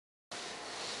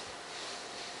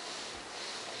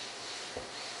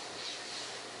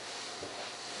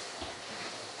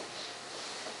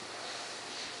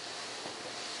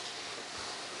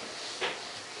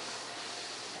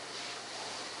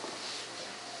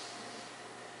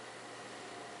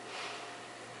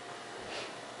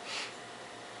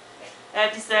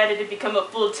I've decided to become a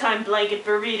full-time blanket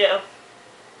burrito.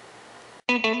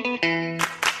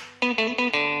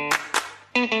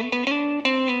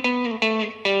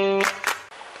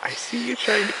 I see you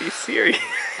trying to be serious.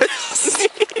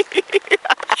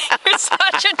 You're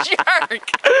such a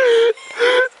jerk.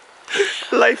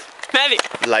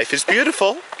 Life is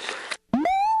beautiful.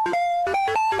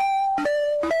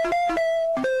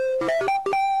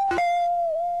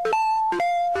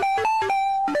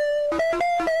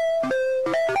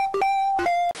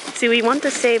 See, we want to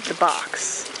save the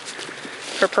box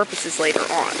for purposes later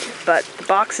on, but the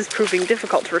box is proving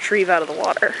difficult to retrieve out of the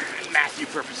water. Matthew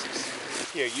purposes.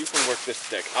 Here, you can work this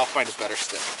stick. I'll find a better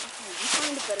stick. Okay, you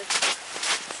find a better stick.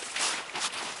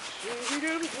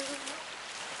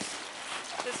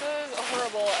 This is a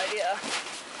horrible idea.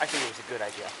 I think it was a good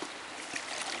idea.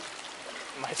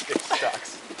 My stick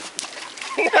sucks.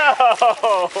 No!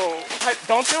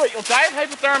 Don't do it. You'll die of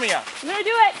hypothermia. I'm gonna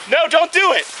do it. No, don't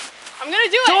do it. I'm gonna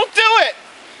do it. Don't do it.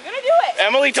 I'm gonna do it.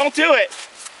 Emily, don't do it.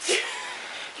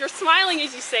 You're smiling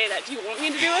as you say that. Do you want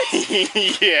me to do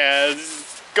it?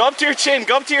 Yes. Go up to your chin.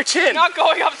 Go up to your chin. I'm not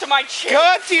going up to my chin. Go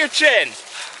up to your chin.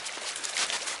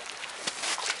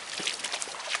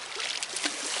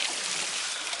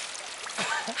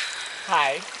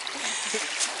 Hi.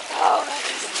 Oh, that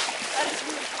is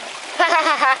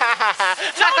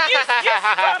Don't you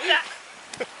stop that.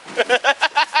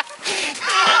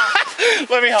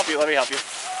 Let me help you. Let me help you.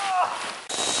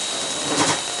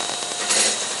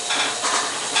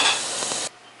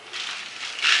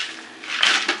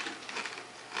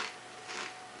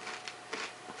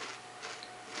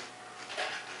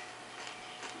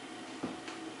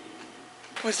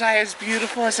 Was I as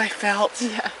beautiful as I felt?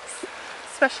 Yes.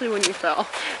 Especially when you fell.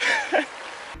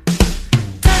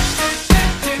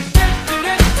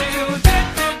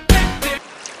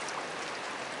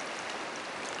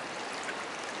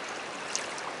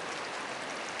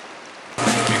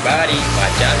 Everybody,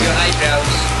 watch out your eyebrows.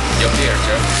 Your beard,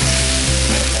 sir.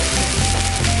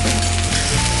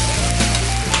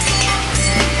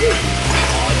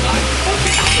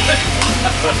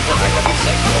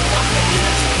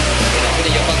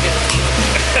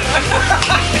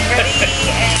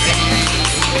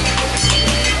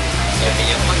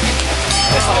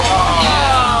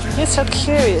 You're so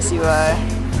curious, you are.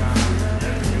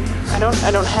 I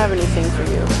don't have anything for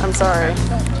you. I'm sorry.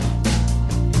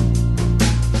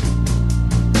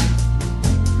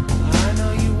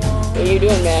 What are you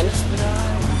doing, man?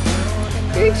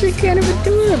 You're actually kind of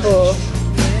adorable.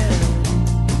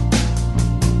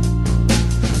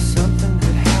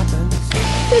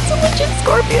 That's a legit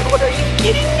scorpion. What are you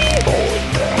kidding me? Holy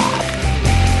crap.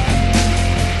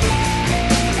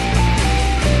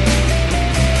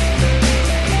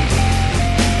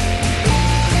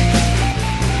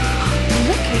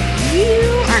 Look at you.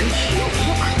 Aren't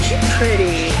you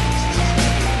pretty?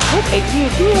 Look at you.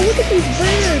 Ooh, look at these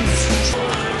birds.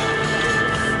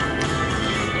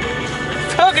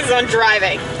 Focus on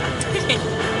driving.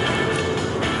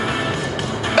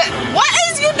 But what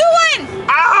is you doing?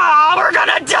 Ah, we're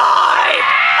gonna die!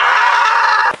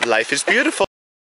 Ah! Life is beautiful.